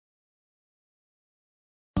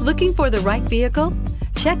Looking for the right vehicle?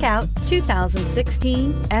 Check out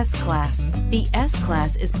 2016 S-Class. The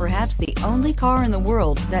S-Class is perhaps the only car in the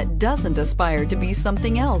world that doesn't aspire to be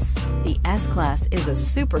something else. The S-Class is a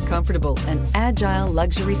super comfortable and agile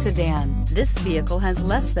luxury sedan. This vehicle has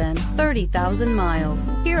less than 30,000 miles.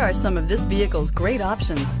 Here are some of this vehicle's great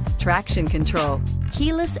options: traction control,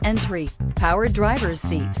 keyless entry, power driver's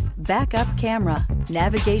seat, backup camera,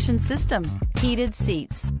 navigation system, heated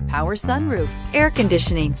seats, power sunroof, air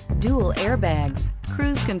conditioning, dual airbags,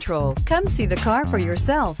 cruise control. Come see the car for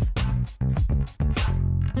yourself.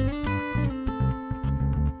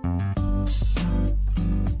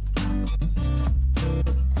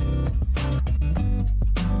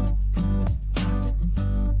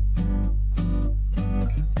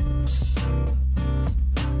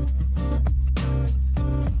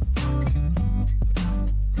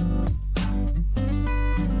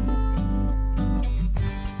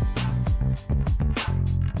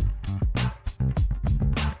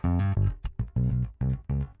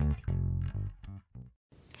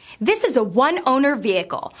 This is a one-owner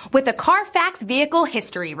vehicle with a Carfax Vehicle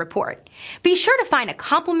History Report. Be sure to find a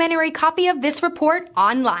complimentary copy of this report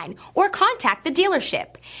online or contact the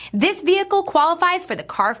dealership. This vehicle qualifies for the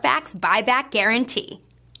Carfax Buyback Guarantee.